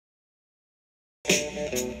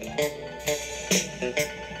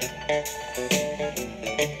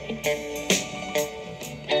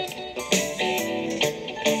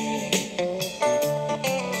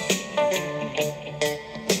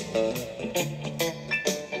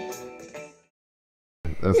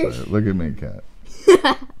That's right. Look at me, cat.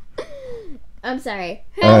 I'm sorry.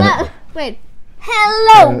 Hello. Wait.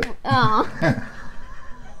 Hello. Oh.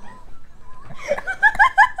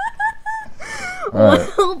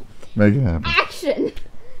 Alright. Make it happen. Action.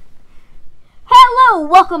 Hello.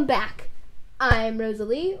 Welcome back. I'm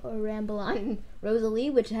Rosalee, or Ramble on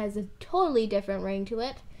Rosalee, which has a totally different ring to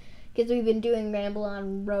it, because we've been doing Ramble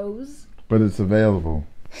on Rose. But it's available.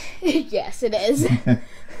 Yes, it is.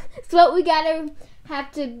 It's what we gotta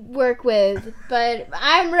have to work with. But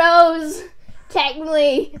I'm Rose.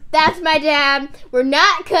 Technically, that's my dad. We're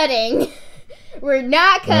not cutting. We're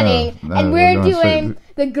not cutting. No, and we're we're doing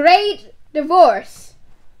The Great Divorce.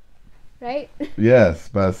 Right? Yes,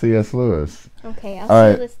 by C.S. Lewis. Okay, I'll All see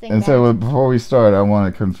right. this thing And back. so before we start, I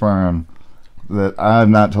want to confirm that I have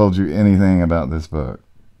not told you anything about this book.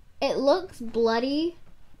 It looks bloody.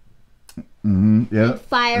 Mm-hmm. Yep. And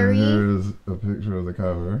fiery. And here's a picture of the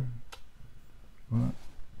cover. What?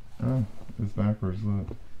 Oh, it's backwards. Look.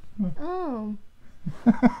 Oh.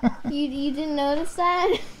 You didn't notice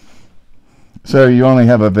that? So you only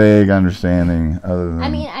have a vague understanding, other than I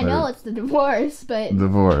mean, I know it's the divorce, but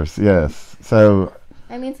divorce. Yes. So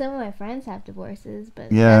I mean, some of my friends have divorces,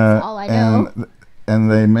 but yeah, that's all I know.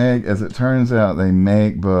 And they make, as it turns out, they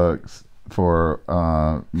make books for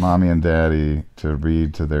mommy and daddy to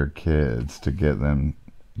read to their kids to get them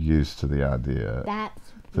used to the idea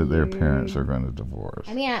That's that their weird. parents are going to divorce.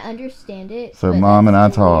 I mean, I understand it. So but Mom and I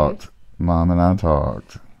that's weird.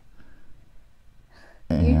 talked.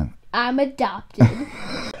 And I'm adopted.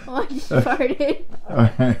 Oh, I just farted.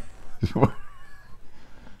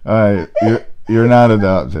 Alright, you're not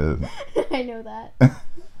adopted. I know that.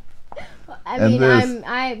 I And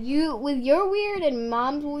mean, you with your weird and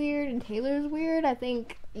Mom's weird and Taylor's weird. I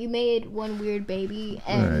think you made one weird baby,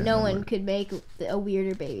 and Right, no right. one could make a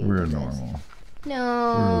weirder baby. We're than this. normal.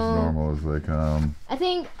 No. We're as normal as they come. I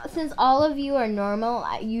think since all of you are normal,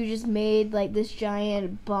 you just made like this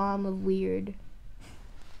giant bomb of weird.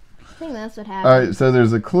 I think that's what happened. Alright, so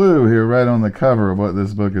there's a clue here right on the cover of what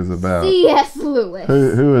this book is about. C.S. Lewis.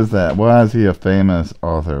 Who is that? Why is he a famous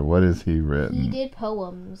author? What has he written? He did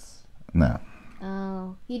poems. No.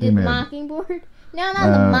 Oh, he did made- Mockingbird? No, not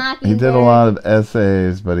the Mockingbird. He did a lot of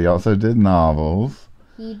essays, but he also did novels.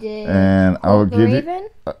 He did. And I will the give you... Raven?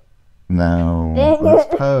 No,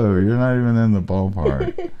 that's Poe. You're not even in the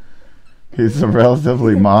ballpark. He's a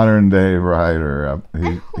relatively modern day writer.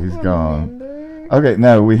 He's gone. Remember. Okay,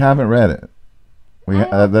 no, we haven't read it.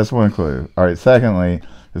 That's one clue. All right. Secondly,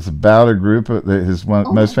 it's about a group of his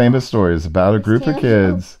most famous story is about a group of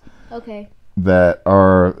kids Okay. that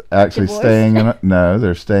are actually Divorced? staying in.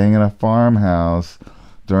 They're staying in a farmhouse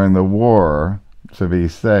during the war to be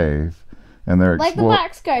safe. And they're Like the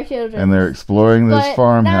Boxcar Children. and they're exploring this But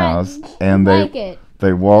farmhouse, not and like it.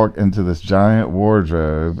 they walk into this giant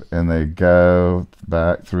wardrobe, and they go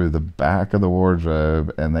back through the back of the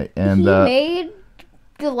wardrobe, and they end up. He made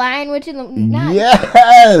the Lion, Witch, and the not,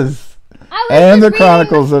 Yes. I was And just the reading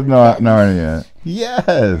Chronicles of Narnia.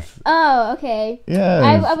 Yes. Oh, okay. Yes.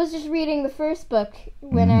 I was just reading the first book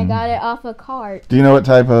when I got it off a cart. Do you know what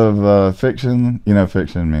type of fiction? You know,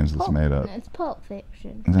 fiction means it's made up. It's Pulp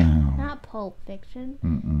Fiction. No. Not Pulp Fiction.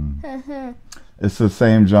 Mm-mm. It's the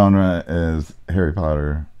same genre as Harry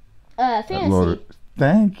Potter. Fantasy.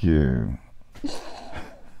 Thank you.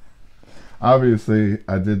 Obviously,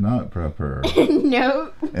 I did not prep her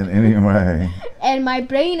No. in any way. And my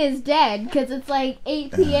brain is dead because it's like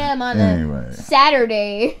 8 p.m. on Anyway. a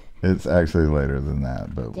Saturday. It's actually later than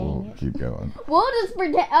that, but Dang we'll it. keep going. We'll just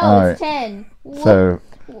pretend. Oh, All it's 10. So,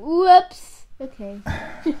 Whoops. Okay.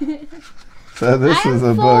 this I'm is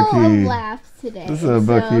a full book of he. laughs today. This is a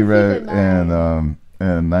book so he wrote keep in mind.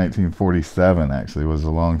 in 1947. Actually, it was a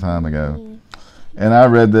long time ago. And I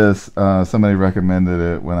read this, somebody recommended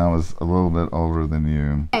it when I was a little bit older than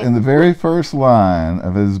you. In the very first line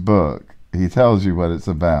of his book, he tells you what it's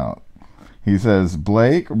about. He says,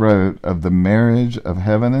 Blake wrote of the marriage of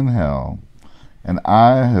heaven and hell, and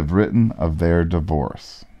I have written of their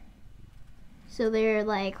divorce. So they're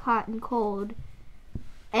like hot and cold.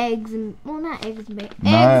 Eggs and, well, not eggs and bacon.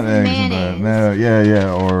 Not eggs and mayonnaise. no,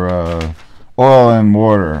 yeah, or oil and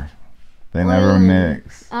water. They never Oil and,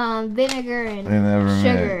 mix. Vinegar and They never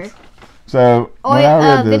sugar. mix. So when I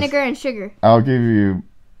read this, vinegar and sugar. I'll give you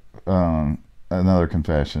another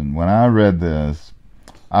confession. When I read this,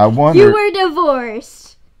 I wondered. You were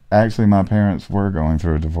divorced. actually, my parents were going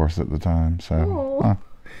through a divorce at the time, so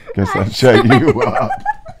guess I'm that shut you up.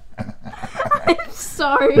 I'm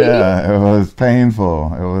sorry. Yeah, it was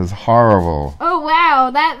painful. It was horrible. Oh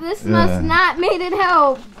wow, this must not made it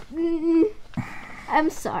help. I'm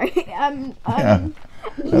sorry.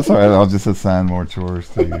 That's all right. I'll just assign more chores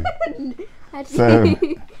to you. So,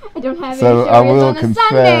 I don't have any so chores I will on a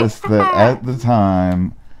confess Sunday. that at the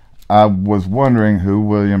time, I was wondering who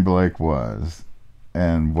William Blake was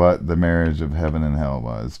and what the marriage of heaven and hell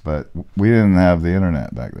was, but we didn't have the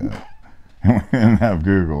internet back then. We didn't have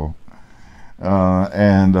Google.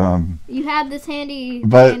 You had this handy.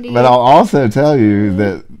 But I'll also tell you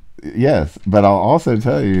that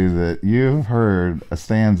you've heard a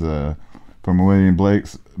stanza from William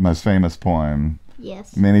Blake's most famous poem.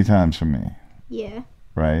 Yes. Many times from me. Yeah.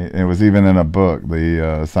 Right. It was even in a book,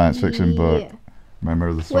 the science fiction book.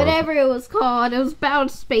 Remember the story? Whatever it was called, it was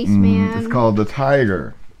about spaceman. It's called The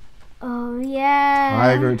Tiger. Oh yeah.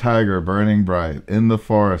 Tiger, tiger, burning bright in the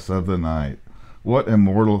forest of the night. What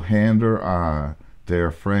immortal hand or eye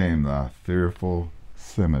dare frame thy fearful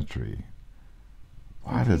symmetry?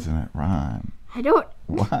 Why doesn't it rhyme? I don't.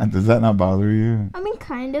 Why does that not bother you? I mean,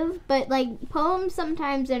 kind of, but like poems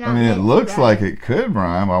sometimes they're not. I mean, it looks like it could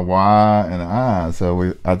rhyme a Y and I.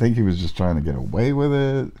 So I think he was just trying to get away with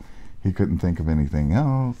it. He couldn't think of anything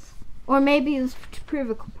else. Or maybe it was to prove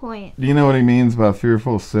a point. Do you know what he means by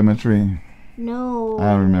fearful symmetry? No.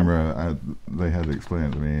 I remember they had to explain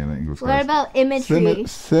it to me in English class. What about imagery?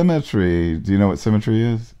 Symmetry. Do you know what symmetry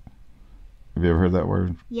is? Have you ever heard that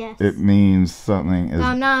word? Yes. It means something is...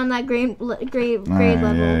 I'm not on that grade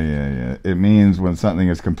level. Yeah. It means when something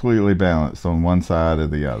is completely balanced on one side or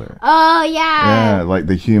the other. Oh, yeah. Yeah, like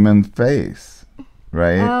the human face,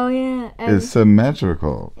 right? Oh, yeah. Is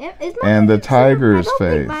symmetrical. Is and the tiger's face. I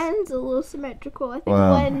don't think mine's a little symmetrical. I think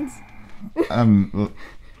mine's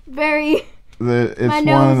very... It's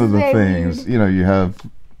one of the things, weird. You know, you have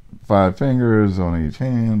 5 fingers on each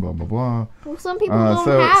hand, blah, blah, blah. Well, some people don't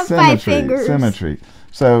have 5 fingers. Symmetry.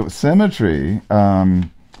 So symmetry,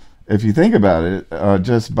 if you think about it,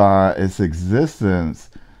 just by its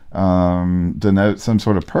existence, denotes some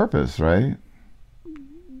sort of purpose, right?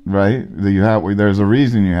 Right? There's a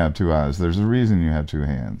reason you have 2 eyes. There's a reason you have 2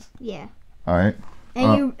 hands. Yeah. All right?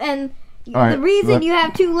 The reason you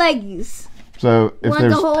have 2 legs. So if one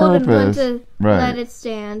there's to hold purpose, and one to let it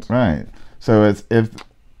stand. Right. So it's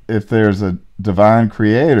if there's a divine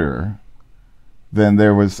creator, then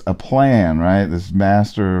there was a plan, right? This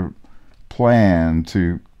master plan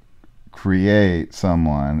to create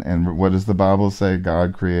someone. And what does the Bible say?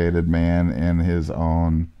 God created man in his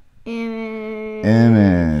own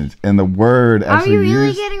image. And the word actually Are you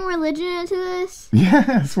really getting religion into this?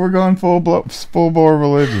 Yes, we're going full bore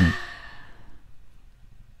religion.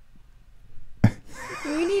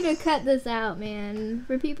 To cut this out, man,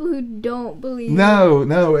 for people who don't believe.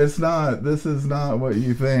 No, it's not. This is not what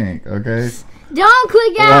you think. Okay. Don't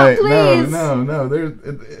click out, please. No. There's.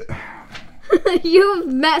 You've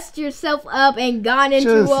messed yourself up and gone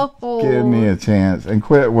into a hole. Give me a chance and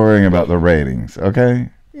quit worrying about the ratings, okay?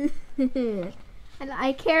 And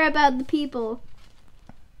I care about the people.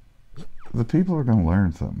 The people are going to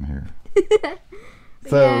learn something here.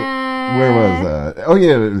 So, where was that? Oh,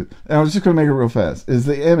 yeah, I was just going to make it real fast. Is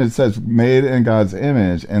the image says made in God's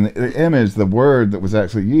image, and the image, the word that was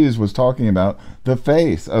actually used was talking about the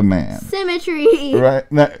face of man. Symmetry. Right?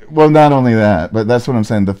 Well, not only that, but that's what I'm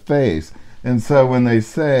saying, the face. And so when they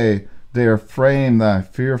say, "They frame thy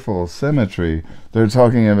fearful symmetry," they're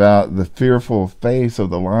talking about the fearful face of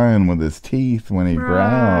the lion with his teeth when he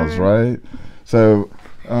growls, right? So...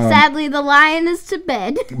 sadly, the lion is to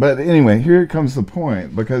bed. But anyway, here comes the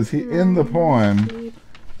point, because in the poem,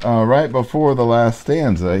 right before the last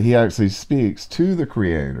stanza, he actually speaks to the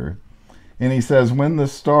Creator, and he says, "When the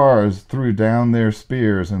stars threw down their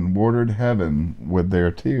spears and watered heaven with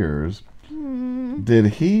their tears, did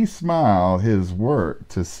he smile his work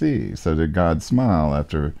to see?" So did God smile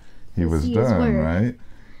after he was done, right?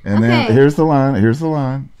 And then here's the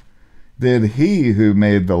line. "Did he who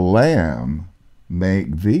made the lamb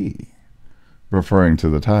make thee?" Referring to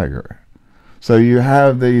the tiger. So you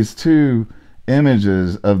have these 2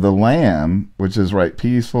 images of the lamb, which is right,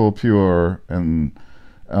 peaceful, pure, and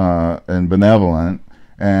benevolent,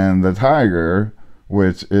 and the tiger,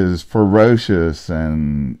 which is ferocious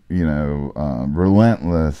and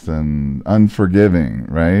relentless and unforgiving,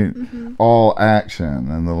 right? All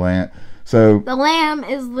action, and the lamb. So the lamb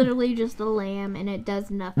is literally just a lamb, and it does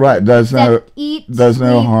nothing. Right, does no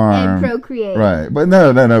harm, and procreate. Right, but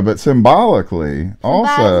no. But symbolically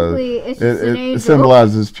also, it's just an angel. It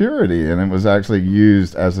symbolizes purity, and it was actually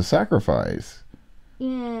used as a sacrifice.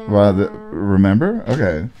 Yeah. Well, remember?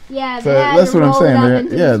 Okay. Yeah. So that's what I'm saying.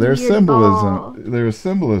 There's symbolism. Ball. There's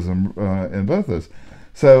symbolism in both of us.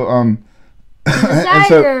 So The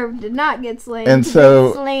tiger did not get slain. And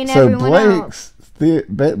so Blake's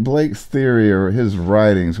Blake's theory or his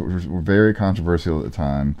writings were very controversial at the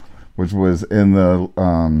time, which was in the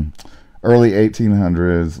early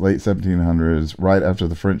 1800s, late 1700s, right after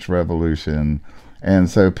the French Revolution, and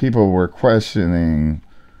so people were questioning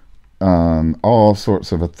all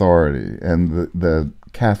sorts of authority, and the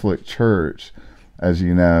Catholic Church, as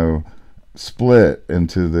you know, split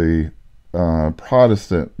into the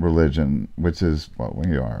Protestant religion, which is what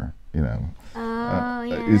we are, you know.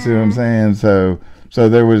 You see what I'm saying? So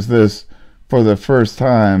there was this, for the first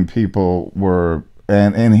time, people were,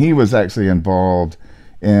 and he was actually involved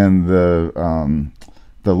in the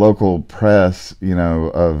local press, you know,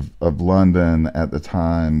 of London at the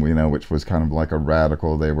time, you know, which was kind of like a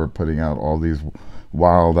radical. They were putting out all these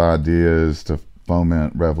wild ideas to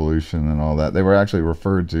foment revolution and all that. They were actually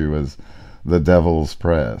referred to as the devil's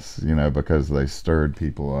press, you know, because they stirred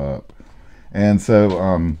people up. And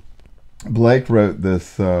so Blake wrote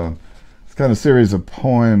this kind of series of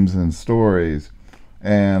poems and stories.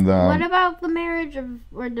 And what about the marriage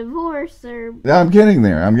or divorce or? I'm getting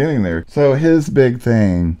there. So his big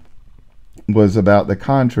thing was about the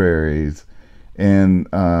contraries in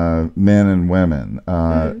men and women,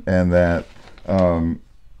 and that and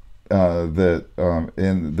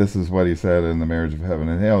this is what he said in The Marriage of Heaven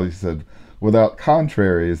and Hell. He said, without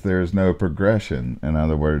contraries, there is no progression. In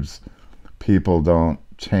other words, people don't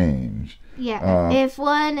change. Yeah. If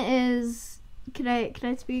one is, can I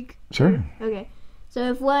speak? Sure. Okay. So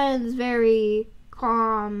if one's very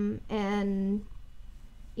calm and,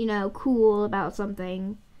 you know, cool about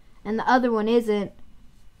something, and the other one isn't,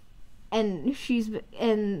 and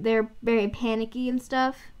they're very panicky and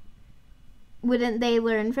stuff, wouldn't they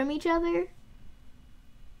learn from each other?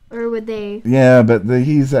 Or would they? Yeah, but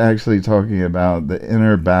he's actually talking about the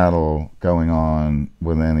inner battle going on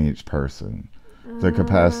within each person. The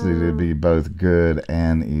capacity to be both good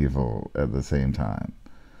and evil at the same time.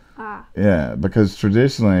 Yeah, because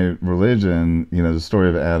traditionally, religion, you know, the story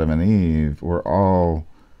of Adam and Eve, we're all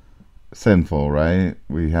sinful, right?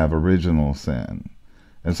 We have original sin.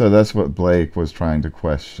 And so that's what Blake was trying to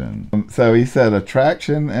question. So he said,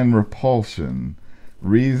 attraction and repulsion,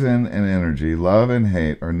 reason and energy, love and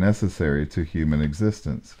hate are necessary to human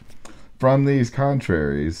existence. From these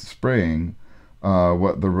contraries spring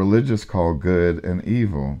what the religious call good and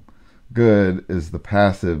evil. Good is the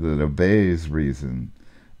passive that obeys reason.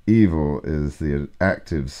 Evil is the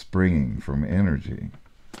active springing from energy.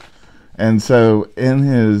 And so in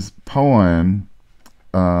his poem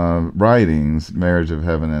writings, Marriage of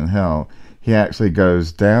Heaven and Hell, he actually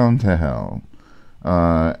goes down to hell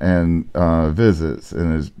and visits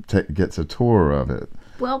and gets a tour of it.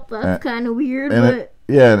 Well, that's kind of weird, but...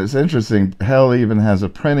 and it's interesting. Hell even has a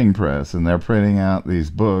printing press, and they're printing out these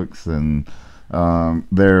books, and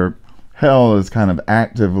Hell is kind of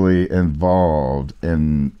actively involved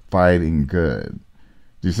in fighting good.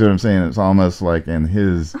 Do you see what I'm saying? It's almost like in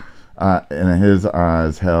his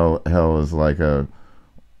eyes, hell is like a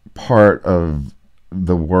part of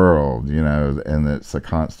the world, you know, and it's a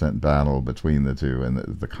constant battle between the two, and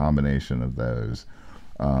the combination of those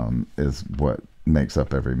is what makes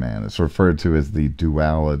up every man. It's referred to as the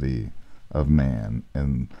duality of man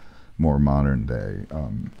in more modern day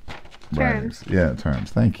terms.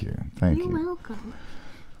 Terms. Thank you. You're welcome.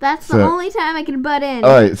 That's the only time I can butt in. All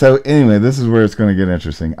right. So anyway, this is where it's going to get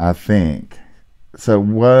interesting, I think. So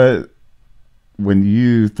when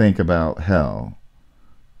you think about hell,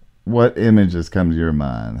 what images come to your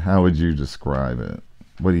mind? How would you describe it?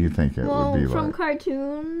 What do you think it would be like? From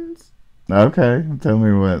cartoons. Okay. Tell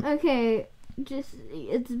me what. Okay.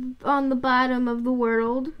 It's on the bottom of the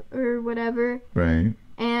world or whatever. Right.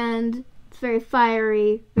 And it's very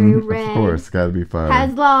fiery, very red. Of course, got to be fiery.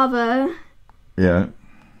 Has lava. Yeah.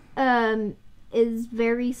 Is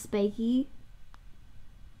very spiky.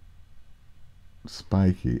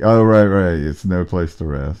 Spiky. Oh, right. It's no place to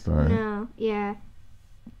rest. All right. No, yeah.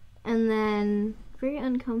 And then very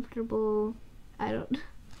uncomfortable. I don't.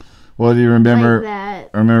 Well, do you remember? Like that.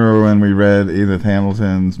 Remember when we read Edith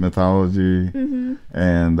Hamilton's mythology? Mm-hmm.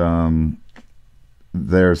 And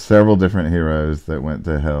there are several different heroes that went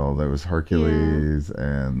to hell. There was Hercules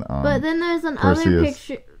and. But then there's another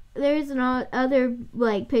picture. There's another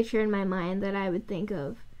picture in my mind that I would think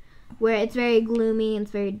of, where it's very gloomy and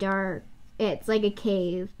it's very dark. It's like a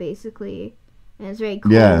cave, basically, and it's very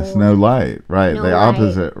cold. Yes, no light. Right, the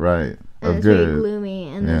opposite. Right, and of it's good. Very gloomy,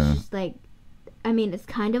 and it's just it's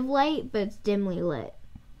kind of light, but it's dimly lit.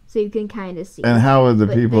 so you can kind of see. And how would the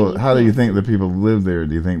but people? then How do you can't think see. the people live there?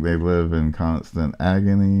 Do you think they live in constant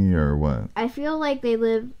agony or what? I feel like they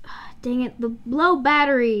live. Dang it! The low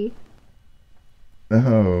battery.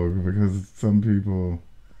 Oh, because some people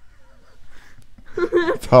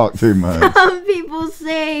talk too much. Some people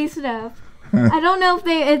say stuff. I don't know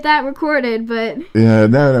if that recorded, but Yeah,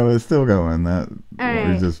 no, it's still going. That we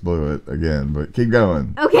Alright. just blew it again, but keep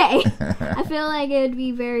going. okay. I feel like it would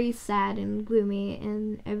be very sad and gloomy,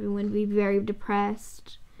 and everyone would be very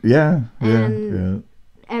depressed. Yeah. And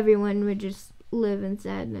everyone would just live in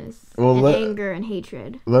sadness Well, and anger and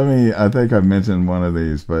hatred. Let me. I think I mentioned one of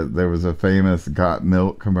these, but there was a famous Got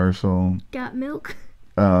Milk commercial, Got milk?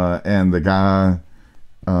 and the guy,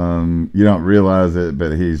 you don't realize it,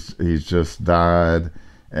 but he's just died,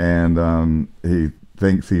 and he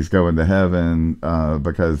thinks he's going to heaven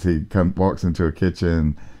because he walks into a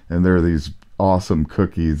kitchen and there are these awesome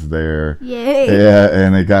cookies there. Yay! Yeah,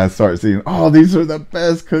 and the guy starts saying, "Oh, these are the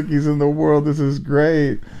best cookies in the world. This is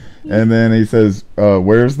great." And then he says,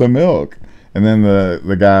 "Where's the milk?" And then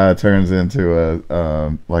the guy turns into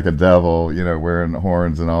a like a devil, wearing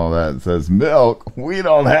horns and all that, and says, "Milk? We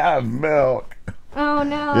don't have milk." Oh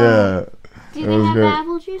no! Yeah. Do it they was have great.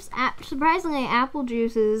 apple juice? Surprisingly, apple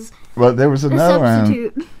juice is But there was a another one.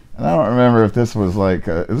 substitute. And I don't remember if this was like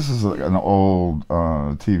an old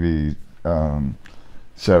TV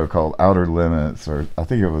show called Outer Limits, or I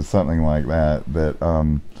think it was something like that.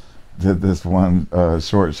 That did this one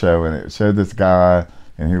short show, and it showed this guy,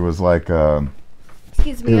 and he was like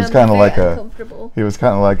Excuse me, He was I'm kinda very like a- uncomfortable. he was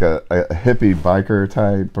kind of like a hippie biker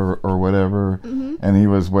type or whatever, and he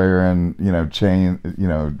was wearing chain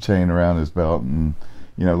around his belt, and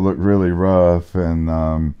looked really rough,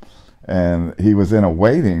 and he was in a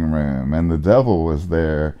waiting room, and the devil was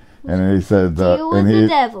there, and he said, Deal with the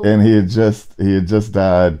devil. and he had just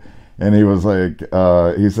died, and he was like,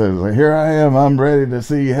 he says, "Here I am, I'm ready to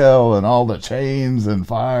see hell and all the chains and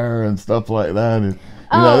fire and stuff like that. And,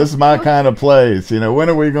 this is my kind of place. When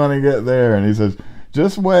are we going to get there?" And he says,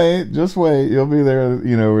 just wait, you'll be there.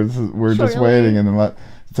 We're just Shortly. waiting in the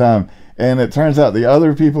time." And it turns out the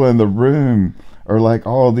other people in the room are like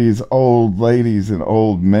all these old ladies and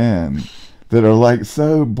old men that are like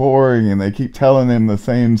so boring, and they keep telling him the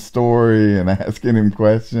same story and asking him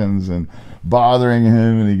questions and bothering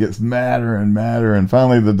him, and he gets madder and madder, and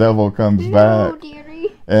finally the devil comes back, No, dearie.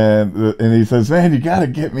 and he says, "Man, you got to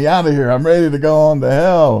get me out of here. I'm ready to go on to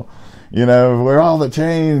hell, where all the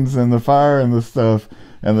chains and the fire and the stuff."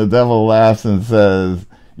 And the devil laughs and says,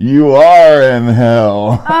 "You are in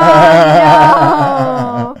hell."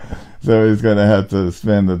 Oh, no. So he's going to have to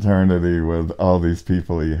spend eternity with all these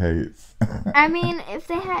people he hates. I mean, if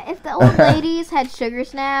the old ladies had sugar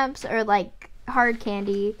snaps or like hard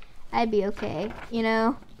candy, I'd be okay,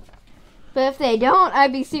 But if they don't,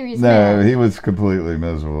 I'd be serious. No, mad. he was completely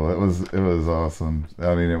miserable. It was awesome.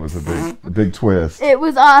 I mean, it was a big twist. It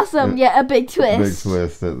was awesome. Yeah, a big twist. Big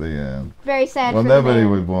twist at the end. Very sad. Well, for nobody the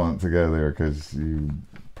man. would want to go there because you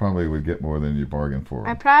probably would get more than you bargained for.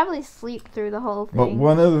 I'd probably sleep through the whole thing. But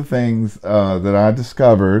one of the things that I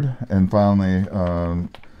discovered and finally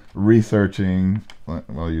researching, well,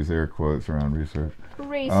 I'll use air quotes around research,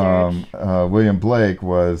 William Blake,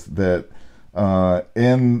 was that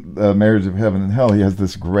in The Marriage of Heaven and Hell, he has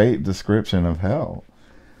this great description of hell.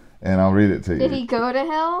 And I'll read it to you. Did he go to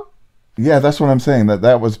hell? Yeah, that's what I'm saying,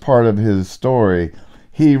 that was part of his story.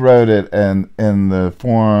 He wrote it in the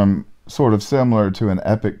form sort of similar to an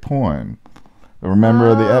epic poem.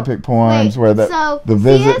 Remember the epic poems where the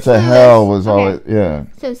visit C.S. to hell Lewis- was always, yeah.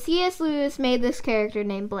 So C.S. Lewis made this character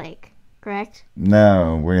named Blake, correct?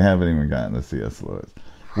 No, we haven't even gotten to C.S. Lewis.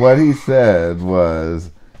 What he said was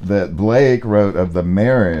that Blake wrote of the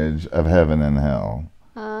marriage of heaven and hell.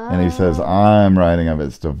 And he says, I'm writing of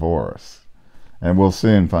its divorce. And we'll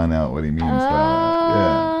soon find out what he means by that.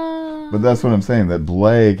 Yeah. But that's what I'm saying, that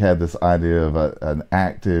Blake had this idea of an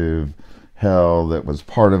active hell that was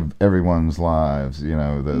part of everyone's lives.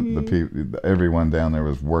 The people, everyone down there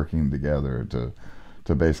was working together to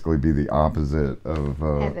basically be the opposite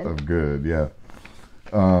of good. Yeah.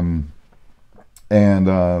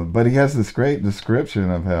 But he has this great description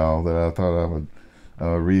of hell that I thought I would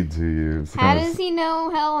read to you. How does he know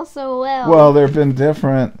hell so well? Well, there have been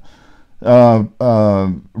different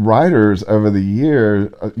writers over the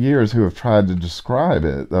years who have tried to describe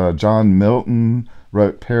it. John Milton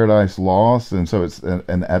wrote Paradise Lost, and so it's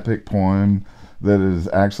an epic poem that is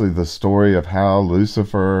actually the story of how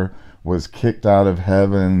Lucifer was kicked out of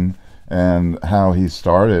heaven and how he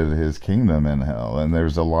started his kingdom in hell. And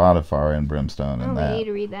there's a lot of fire and brimstone in that. We need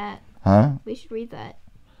to read that. Huh? We should read that.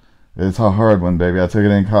 It's a hard one, baby. I took it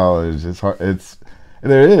in college. It's hard.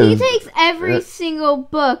 There is. He takes every single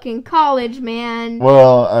book in college, man.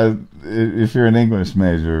 Well, if you're an English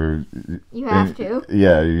major, you have to.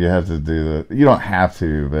 Yeah, you have to do that. You don't have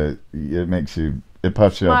to, but it makes you. It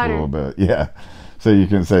puffs you up a little bit. Yeah. So you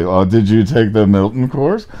can say, "Oh, did you take the Milton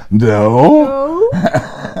course?" No.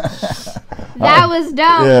 That was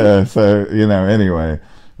dumb. Yeah. So anyway,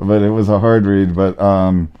 but it was a hard read. But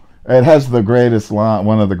it has the greatest line.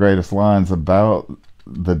 One of the greatest lines about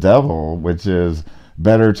the devil, which is,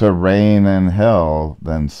 "Better to reign in hell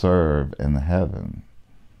than serve in heaven."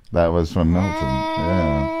 That was from Milton.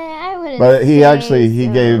 Yeah. I wouldn't. But he so.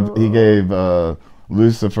 gave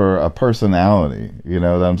Lucifer a personality. He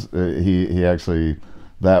actually,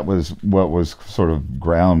 that was what was sort of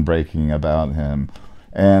groundbreaking about him.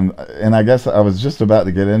 And I guess I was just about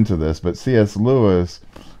to get into this, but C.S. Lewis,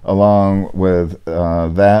 along with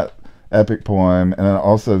that epic poem, and then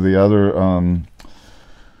also the other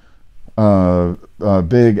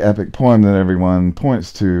big epic poem that everyone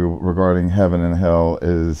points to regarding heaven and hell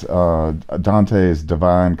is Dante's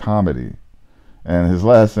Divine Comedy. And his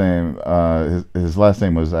last name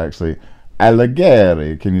was actually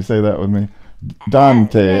Alighieri. Can you say that with me?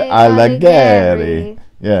 Dante Alighieri.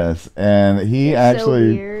 Yes, and he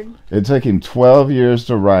actually, it took him 12 years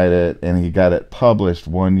to write it, and he got it published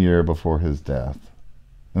 1 year before his death.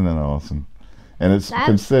 Isn't that awesome? And it's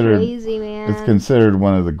considered crazy, man. It's considered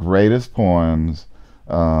one of the greatest poems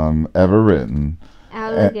ever written.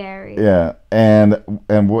 Alighieri. And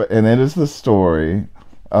it is the story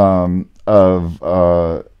of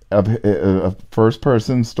a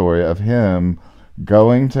first-person story of him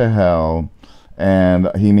going to hell, and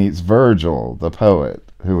he meets Virgil, the poet,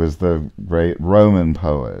 who is the great Roman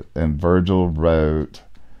poet. And Virgil wrote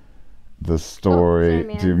the story.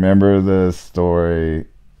 Do you remember the story?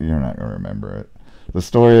 You're not going to remember it. The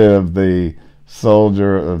story of the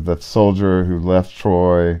soldier who left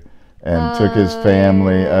Troy and took his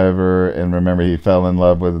family over, and remember he fell in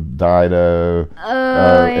love with Dido,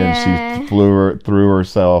 and she threw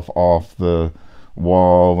herself off the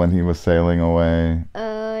wall when he was sailing away.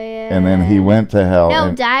 And then he went to hell.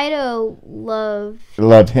 No, Dido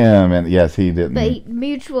loved him, and yes, he didn't. But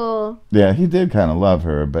mutual. Yeah, he did kind of love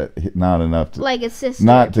her, but not enough to, like a sister.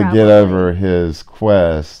 Not to get over his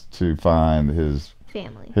quest to find his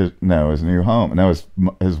family. His new home. No,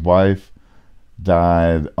 his wife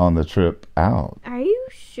died on the trip out. Are you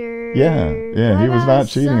sure? Yeah. He was not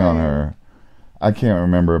cheating on her. I can't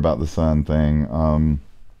remember about the son thing.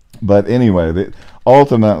 But anyway,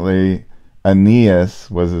 ultimately, Aeneas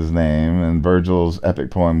was his name, and Virgil's epic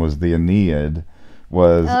poem was the Aeneid.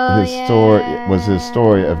 Was his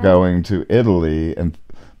story of going to Italy and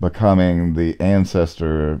becoming the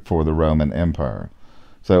ancestor for the Roman Empire.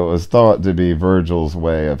 So it was thought to be Virgil's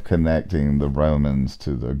way of connecting the Romans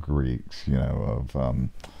to the Greeks, of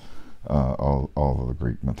all of the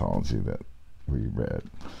Greek mythology that we read.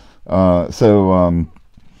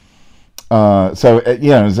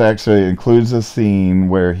 It actually includes a scene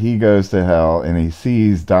where he goes to hell and he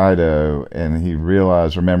sees Dido, and he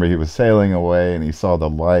realized, remember, he was sailing away and he saw the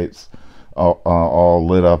lights all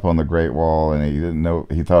lit up on the Great Wall, and he didn't know,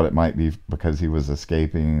 he thought it might be because he was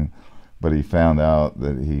escaping. But he found out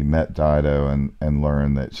that he met Dido and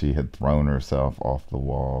learned that she had thrown herself off the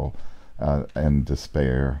wall in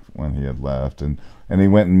despair when he had left. And he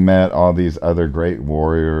went and met all these other great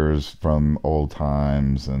warriors from old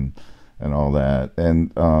times and all that.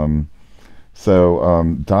 And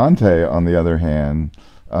Dante, on the other hand,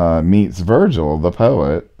 meets Virgil, the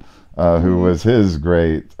poet, who was his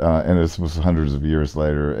great, and this was hundreds of years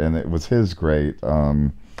later, and it was his great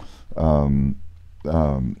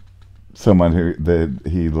someone that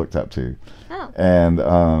he looked up to.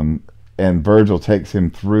 And Virgil takes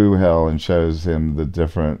him through hell and shows him the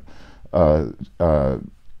different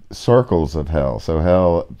circles of hell. So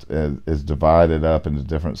hell is divided up into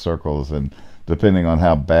different circles, and depending on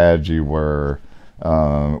how bad you were,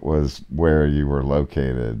 was where you were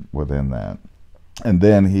located within that. And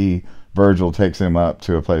then Virgil takes him up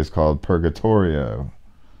to a place called Purgatorio,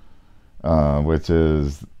 which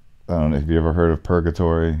is, I don't know, have you ever heard of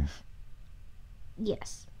purgatory?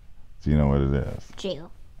 Yes. Do you know what it is?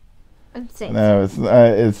 Jail. No,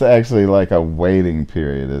 it's actually like a waiting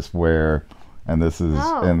period. It's where, and this is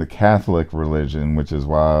in the Catholic religion, which is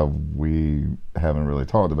why we haven't really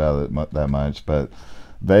talked about it that much, but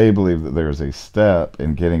they believe that there's a step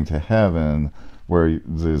in getting to heaven where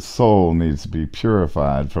the soul needs to be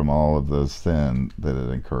purified from all of the sin that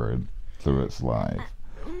it incurred through its life.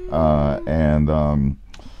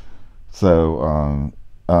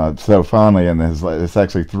 So finally, in it's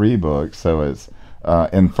actually 3 books. So it's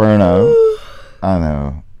Inferno. I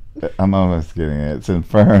know. I'm almost getting it. It's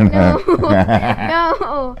Inferno.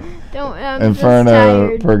 No, don't. I'm Inferno,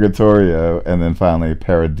 just tired. Purgatorio, and then finally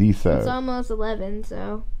Paradiso. It's almost 11,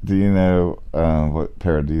 so. Do you know what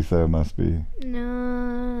Paradiso must be?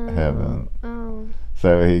 No. Heaven. Oh.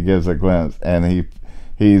 So he gives a glimpse, and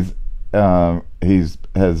his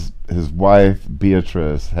wife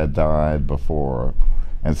Beatrice had died before,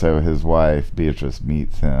 and so his wife Beatrice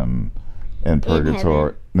meets him in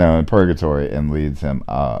purgatory. In purgatory, and leads him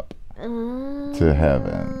up to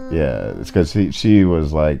heaven. Yeah, it's because she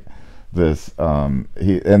was like this. And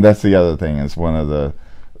that's the other thing. It's one of the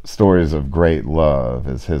stories of great love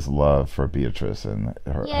is his love for Beatrice and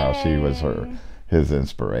how she was his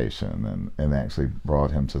inspiration and actually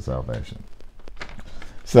brought him to salvation.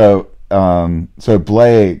 So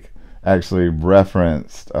Blake actually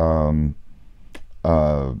referenced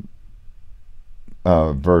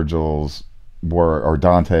Virgil's work or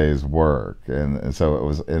Dante's work, and so it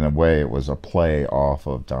was, in a way, it was a play off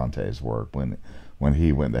of Dante's work. When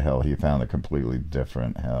he went to hell, he found a completely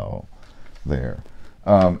different hell there.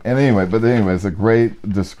 Anyway, it's a great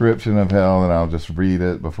description of hell, and I'll just read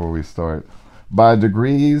it before we start. By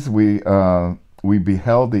degrees, we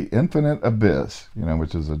beheld the infinite abyss,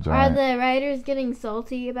 which is a giant. Are the writers getting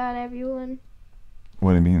salty about everyone?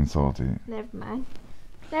 What do you mean salty? Never mind.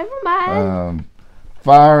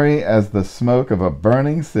 Fiery as the smoke of a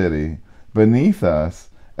burning city, beneath us,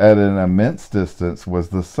 at an immense distance, was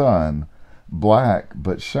the sun, black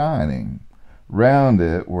but shining. Round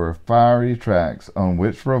it were fiery tracks on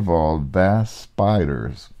which revolved vast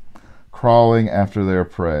spiders, crawling after their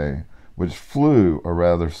prey, which flew, or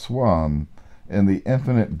rather swum, in the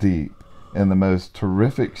infinite deep, in the most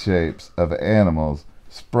terrific shapes of animals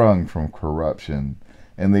sprung from corruption,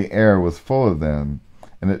 and the air was full of them,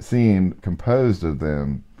 and it seemed composed of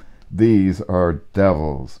them. These are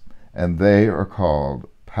devils, and they are called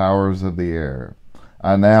powers of the air.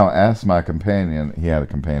 I now asked my companion, he had a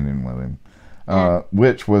companion with him,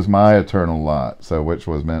 which was my eternal lot, so which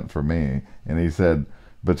was meant for me, and he said,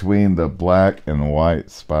 between the black and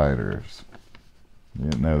white spiders. You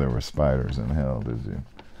didn't know there were spiders in hell, did you?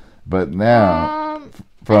 But now...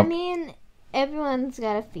 everyone's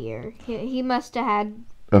got a fear. He must have had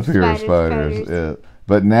a fear of spiders. Yeah.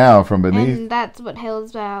 But now from beneath... And that's what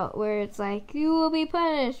hell's about, where it's like, you will be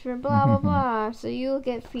punished for blah, blah, blah. So you'll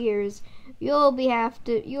get fears. You'll have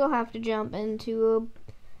to jump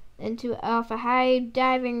off a high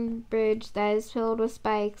diving bridge that is filled with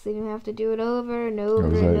spikes, and you have to do it over and over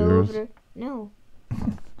and over. No.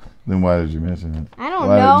 Then why did you mention it? I don't know.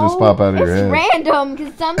 Why did it just pop out of your head? It's random,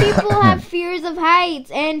 because some people have fears of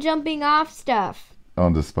heights and jumping off stuff.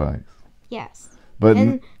 On the spikes. Yes.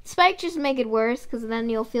 And spikes just make it worse, because then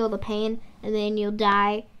you'll feel the pain, and then you'll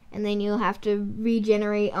die, and then you'll have to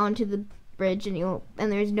regenerate onto the bridge, and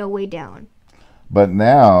there's no way down. But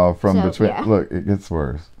now, look, it gets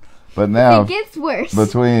worse. But now, it gets worse.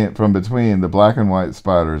 From between the black and white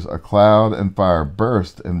spiders, a cloud and fire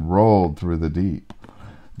burst and rolled through the deep,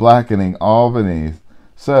 blackening all beneath,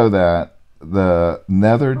 so that the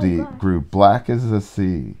nether deep grew black as the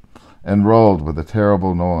sea, and rolled with a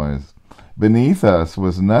terrible noise. Beneath us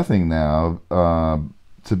was nothing now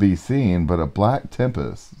to be seen but a black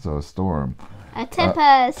tempest, so a storm. A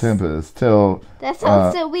tempest. Till that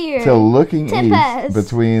sounds so weird. Till looking east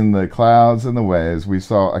between the clouds and the waves, we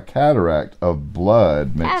saw a cataract of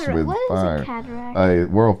blood mixed with fire. What is a cataract? A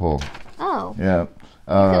whirlpool. Oh. Yeah. You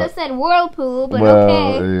could have said whirlpool, but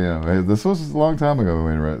okay. This was a long time ago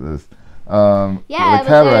when we wrote this. The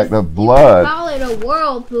cataract of blood. Call it a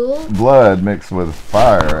whirlpool. Blood mixed with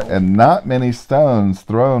fire, and not many stones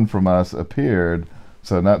thrown from us appeared,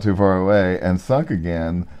 so not too far away, and sunk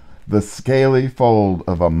again. The scaly fold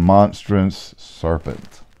of a monstrous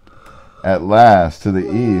serpent. At last, to the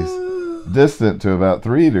east, distant to about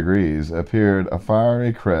 3 degrees, appeared a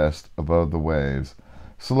fiery crest above the waves.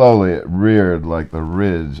 Slowly it reared like the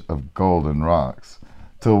ridge of golden rocks,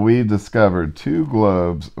 till we discovered 2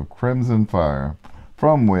 globes of crimson fire,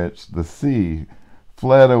 from which the sea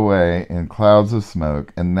fled away in clouds of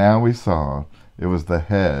smoke, and now we saw it was the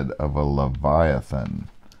head of a leviathan.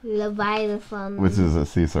 Which is a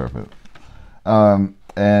sea serpent.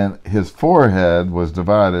 And his forehead was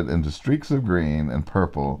divided into streaks of green and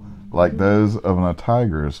purple, like those of a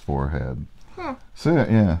tiger's forehead.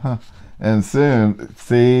 And soon,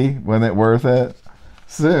 see, wasn't it worth it?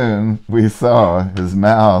 Soon we saw his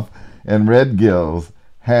mouth and red gills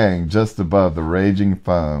hang just above the raging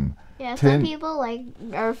foam. Yeah, some people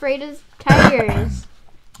are afraid of tigers.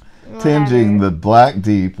 Tinging the black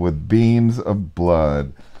deep with beams of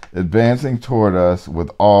blood, advancing toward us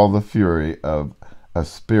with all the fury of a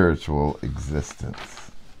spiritual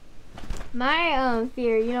existence. My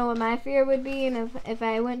fear, you know what my fear would be, and if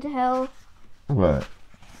I went to hell? What?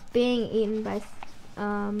 Being eaten by,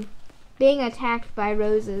 being attacked by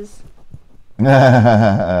roses.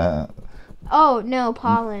 Oh no,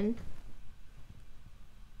 pollen.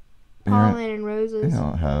 Pollen and roses. You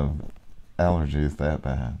don't have allergies that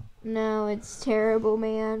bad. No, it's terrible,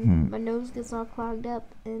 man. Hmm. My nose gets all clogged up,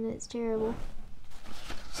 and it's terrible.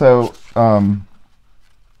 So,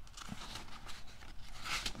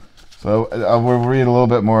 we'll read a little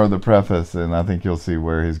bit more of the preface, and I think you'll see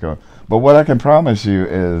where he's going. But what I can promise you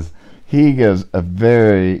is he gives a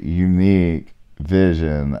very unique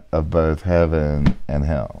vision of both heaven and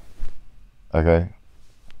hell. Okay?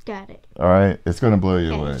 Got it. All right? It's going to blow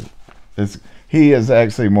you away. He is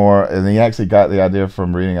actually more, and he actually got the idea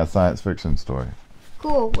from reading a science fiction story.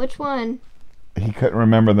 Cool. Which one? He couldn't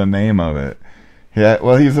remember the name of it. Yeah,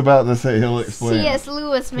 well, he's about to say, he'll explain. C.S.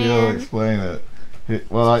 Lewis, man. He'll explain it. He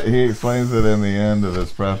explains it in the end of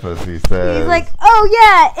his preface. He says, he's like, oh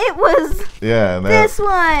yeah, it was this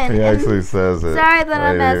one. He actually says it. Sorry that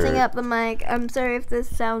right I'm messing here. up the mic. I'm sorry if this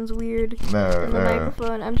sounds weird in No. the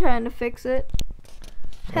microphone. I'm trying to fix it.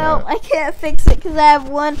 Help, I can't fix it because I have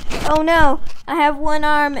one. Oh no, I have one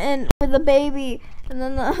arm and with a baby, and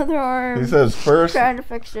then the other arm. He says first. Trying to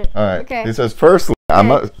fix it. All right. Okay. He says firstly,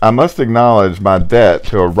 I must acknowledge my debt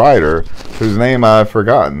to a writer whose name I've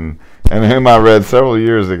forgotten and whom I read several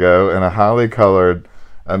years ago in a highly colored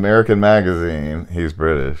American magazine. He's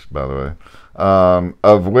British, by the way.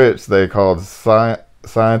 Of which they called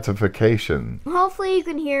Scientification. Hopefully you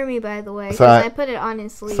can hear me, by the way, because I put it on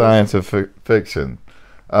his sleeve. Scientific fiction.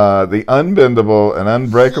 The unbendable and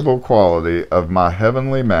unbreakable quality of my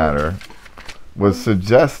heavenly matter was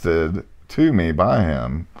suggested to me by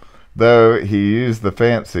him, though he used the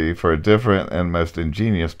fancy for a different and most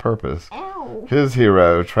ingenious purpose. Ow. His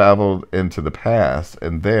hero traveled into the past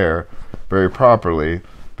and there, very properly,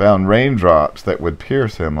 found raindrops that would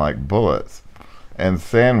pierce him like bullets and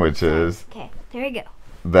sandwiches there you go.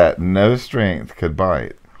 that no strength could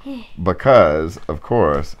bite. Because, of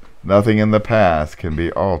course, nothing in the past can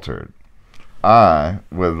be altered. I,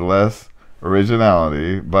 with less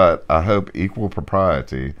originality, but I hope equal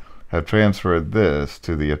propriety, have transferred this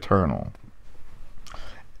to the eternal.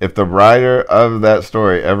 If the writer of that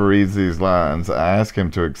story ever reads these lines, I ask him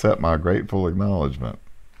to accept my grateful acknowledgement.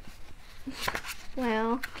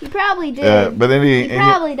 Well, he probably did. But then he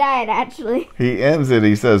probably died, actually. He ends it,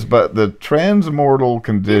 he says, but the transmortal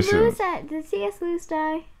condition... Did C.S. Lewis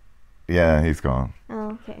die? Yeah, he's gone.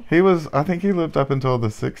 Oh, okay. I think he lived up until the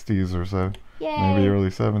 60s or so. Yay. Maybe early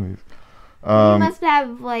 70s.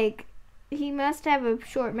 He must have a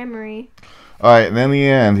short memory. All right, and in the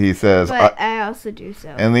end, he says... But I also do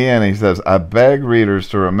so. In the end, he says, I beg readers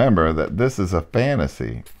to remember that this is a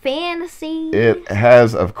fantasy. Fantasy? It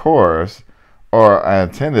has, of course, or I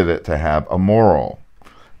intended it to have, a moral.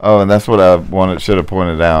 Oh, and that's what I should have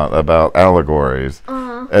pointed out about allegories,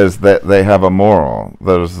 is that they have a moral.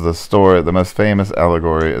 There's the story, the most famous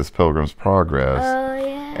allegory is Pilgrim's Progress. Oh,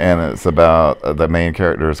 yeah. And it's about, the main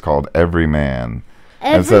character is called Every Man.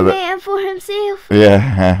 Every man for himself?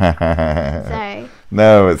 Yeah. Sorry.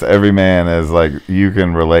 No, it's every man is like, you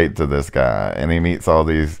can relate to this guy. And he meets all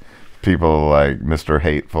these people like Mr.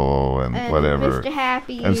 Hateful and whatever. Mr.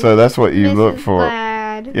 Happy. And so that's what you Mrs. look for.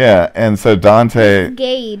 Glad. Yeah, and so Dante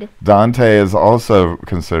is also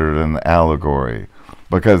considered an allegory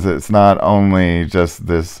because it's not only just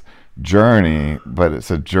this journey, but it's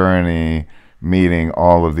a journey meeting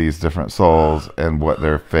all of these different souls and what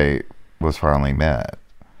their fate was finally met.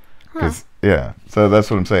 Yeah, so that's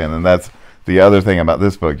what I'm saying. And that's the other thing about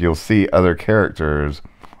this book. You'll see other characters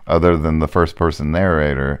other than the first person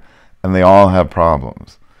narrator, and they all have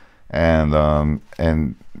problems. And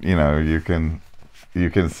you know, you can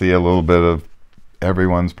see a little bit of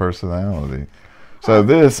everyone's personality. So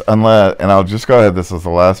this, and I'll just go ahead, this is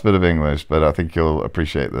the last bit of English, but I think you'll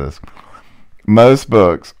appreciate this. Most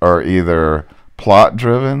books are either plot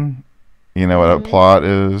driven. You know what a plot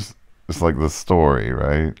is? It's like the story,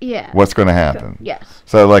 right? Yeah. What's going to happen? Yes.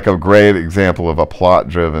 So like a great example of a plot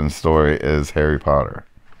driven story is Harry Potter.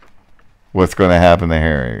 What's going to happen to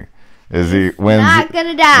Harry? Is he not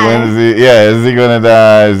gonna die? Is he gonna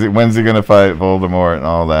die? When's he gonna fight Voldemort and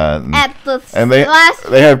all that? And they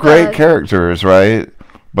have great characters, right?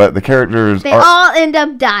 But the characters all end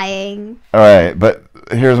up dying. All right, but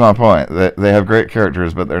here's my point: they have great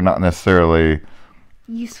characters, but they're not necessarily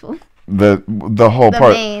useful. The whole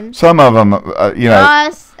part. Main. Some of them,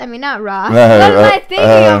 Ross. I mean, not Ross. What am I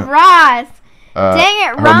thinking of? Ross. Dang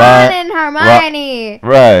it, Ron and Hermione.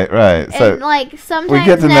 Right. So and like sometimes we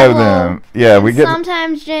get to know them. Yeah, we get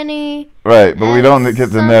sometimes Ginny. Right, but we don't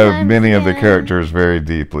get to know many of the characters very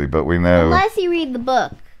deeply. But we know, unless you read the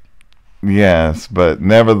book. Yes, but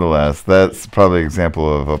nevertheless, that's probably an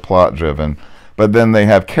example of a plot-driven. But then they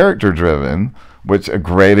have character-driven, which a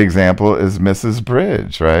great example is Mrs.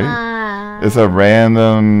 Bridge, right? It's a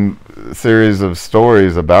random series of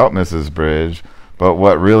stories about Mrs. Bridge, but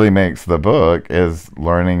what really makes the book is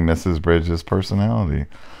learning Mrs. Bridge's personality.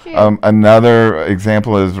 Another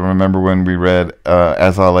example is, remember when we read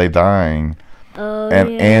As I Lay Dying,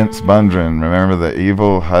 and Aunt Bundren, remember the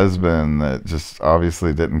evil husband that just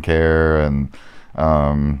obviously didn't care, and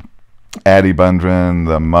Addie Bundren,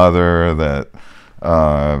 the mother that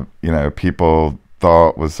people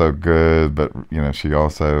thought was so good, but she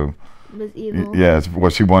also was evil. Yes,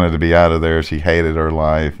 she wanted to be out of there. She hated her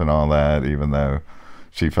life and all that, even though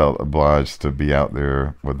she felt obliged to be out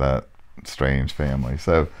there with that strange family.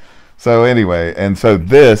 So anyway, and so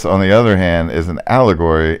this, on the other hand, is an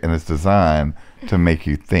allegory, and it's designed to make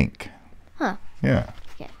you think. Huh. Yeah.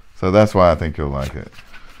 So that's why I think you'll like it.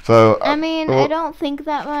 So I don't think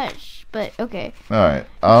that much, but okay. All right,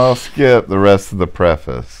 I'll skip the rest of the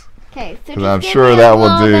preface. Okay, so just I'm sure that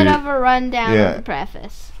will do. A little bit of a rundown of the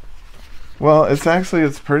preface. Well,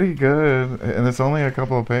 it's pretty good, and it's only a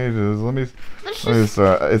couple of pages. Let me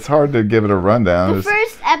start. It's hard to give it a rundown. The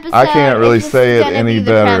first episode. I can't really say it any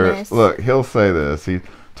better. Look, he'll say this. He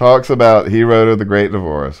talks about Hero to the Great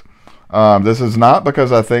Divorce. This is not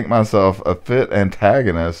because I think myself a fit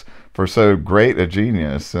antagonist for so great a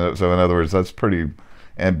genius. So in other words, that's pretty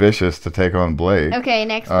ambitious to take on Blake. Okay,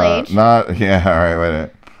 next page. All right, wait a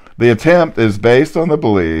minute. The attempt is based on the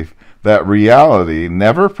belief that reality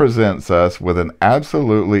never presents us with an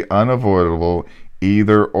absolutely unavoidable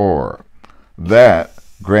either-or. That,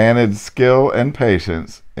 granted skill and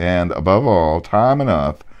patience, and above all, time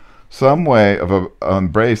enough, some way of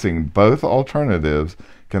embracing both alternatives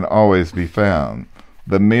can always be found.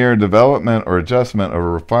 The mere development or adjustment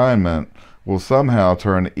or refinement will somehow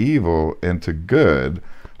turn evil into good,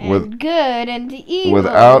 good into evil,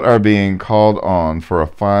 without our being called on for a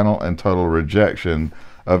final and total rejection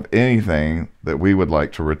of anything that we would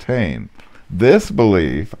like to retain. This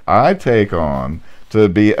belief I take on to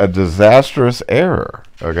be a disastrous error.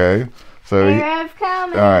 Okay, so error of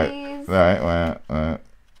comedies. All right.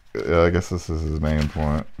 I guess this is his main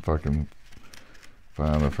point. If I can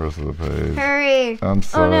find the first of the page. Hurry! I'm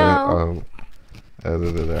sorry. Oh, no. I'll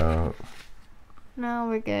edit it out. No,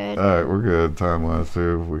 we're good. All right, we're good. Time-wise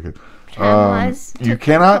too. We could. You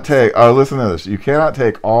cannot take. Listen to this. You cannot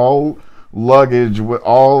take all luggage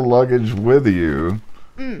with you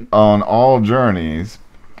on all journeys.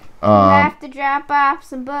 You have to drop off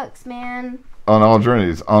some books, man. On all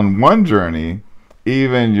journeys. On one journey,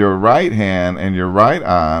 even your right hand and your right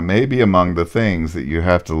eye may be among the things that you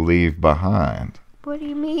have to leave behind. What do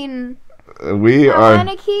you mean? I want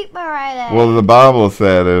to keep my right eye. Well, the Bible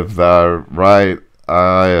said, if thy right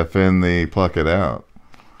eye offend thee, pluck it out.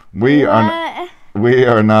 We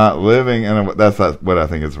are not living in a... That's what I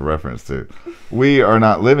think it's a reference to. We are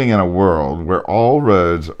not living in a world where all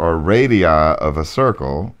roads are radii of a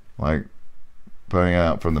circle, like putting it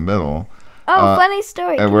out from the middle. Oh, funny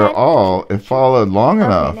story. And we're all, if followed long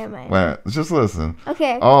enough... never mind. Wait, just listen.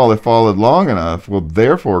 Okay. All, if followed long enough, will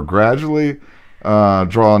therefore gradually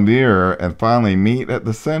draw nearer and finally meet at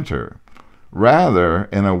the center. Rather,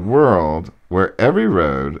 in a world where every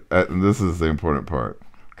road... and this is the important part,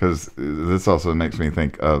 because this also makes me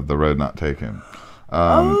think of The Road Not Taken.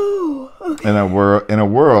 Okay. In a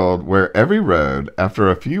world where every road, after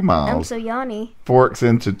a few miles, forks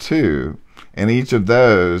into two, and each of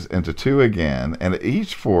those into two again, and at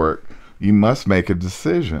each fork, you must make a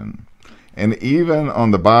decision. And even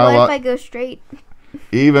on the what if I go straight?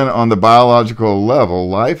 Even on the biological level,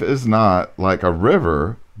 life is not like a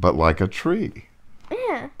river, but like a tree.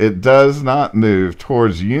 Yeah. It does not move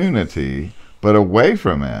towards unity, but away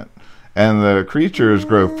from it. And the creatures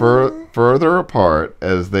grow further apart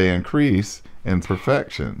as they increase in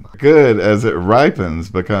perfection. Good, as it ripens,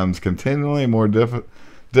 becomes continually more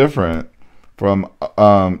different from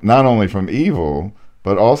not only from evil,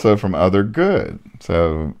 but also from other good.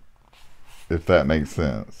 So, if that makes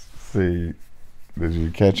sense. See, did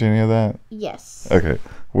you catch any of that? Yes. Okay.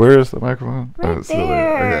 Where is the microphone? Right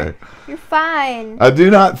there. Okay. You're fine. I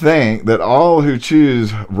do not think that all who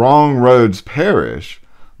choose wrong roads perish,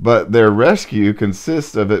 but their rescue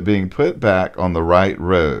consists of it being put back on the right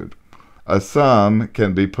road. A sum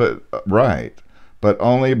can be put right, but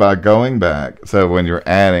only by going back. So when you're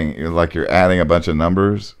adding, like you're adding a bunch of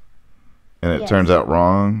numbers, and it turns out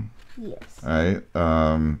wrong. Yes. right?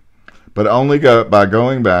 But only go by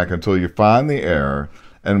going back until you find the error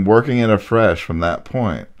and working it afresh from that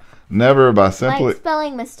point. Never by simply like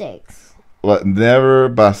spelling mistakes. Never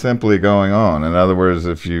by simply going on. In other words,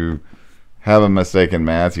 if you have a mistake in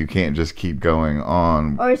math, you can't just keep going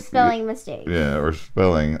on. Or spelling mistakes. Yeah, or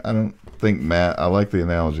spelling. I don't think math. I like the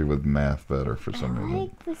analogy with math better for some reason. I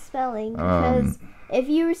like the spelling because if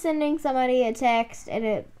you were sending somebody a text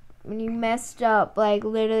and when you messed up like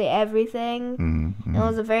literally everything, and it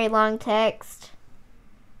was a very long text,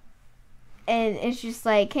 and it's just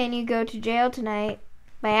like, can you go to jail tonight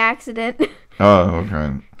by accident? Oh,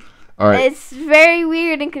 okay. All right. It's very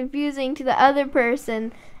weird and confusing to the other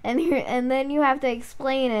person, and then you have to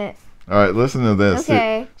explain it. All right, listen to this.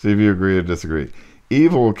 Okay. See if you agree or disagree.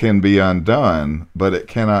 Evil can be undone, but it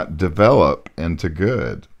cannot develop into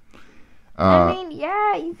good. I mean,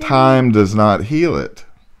 yeah. You can. Time does not heal it.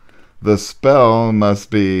 The spell must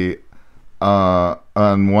be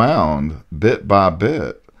unwound bit by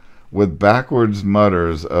bit with backwards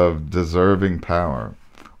mutters of deserving power,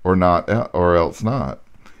 or not, or else not.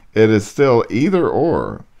 It is still either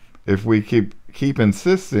or. If we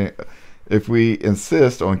if we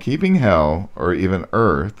insist on keeping hell or even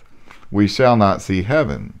earth, we shall not see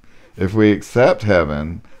heaven. If we accept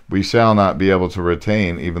heaven, we shall not be able to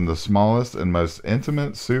retain even the smallest and most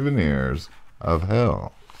intimate souvenirs of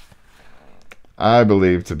hell. I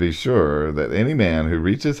believe to be sure that any man who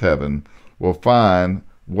reaches heaven will find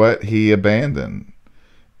what he abandoned,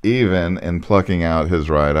 even in plucking out his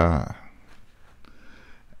right eye,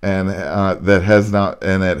 and it has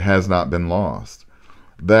not been lost.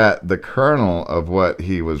 That the kernel of what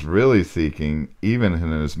he was really seeking, even in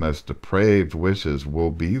his most depraved wishes, will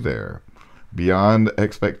be there, beyond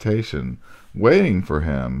expectation, waiting for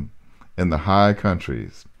him in the high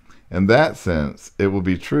countries. In that sense, it will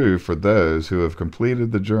be true for those who have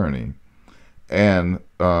completed the journey, and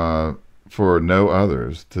for no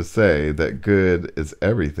others, to say that good is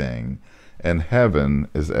everything and heaven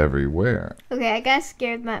is everywhere. Okay, I got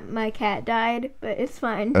scared my cat died, but it's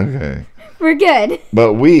fine. Okay. We're good.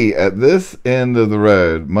 But we, at this end of the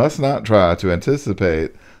road, must not try to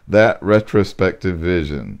anticipate that retrospective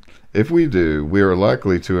vision. If we do, we are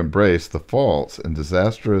likely to embrace the false and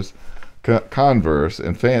disastrous converse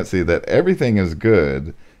and fancy that everything is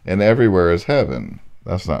good and everywhere is heaven.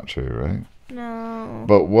 That's not true, right? No.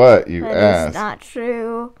 But what you ask... It's not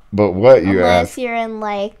true. But what you Unless ask... you're in,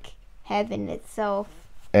 like, heaven itself.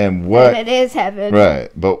 And what... And it is heaven.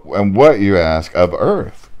 Right. And what you ask of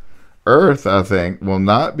earth. Earth, I think, will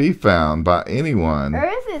not be found by anyone...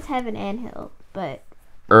 Earth is heaven and hell, but...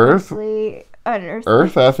 Earth,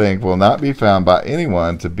 I think, will not be found by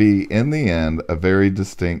anyone to be, in the end, a very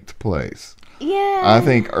distinct place. Yeah. I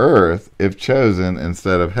think Earth, if chosen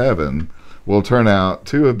instead of heaven, will turn out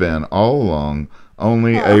to have been all along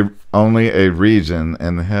only a region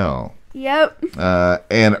in hell. Yep.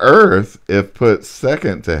 And Earth, if put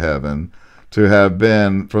second to heaven, to have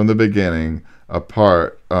been from the beginning a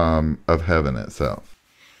part of heaven itself.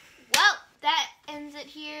 Well, that ends it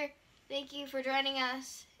here. Thank you for joining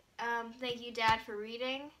us. Thank you, Dad, for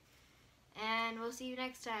reading. And we'll see you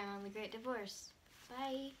next time on The Great Divorce.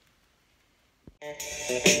 Bye.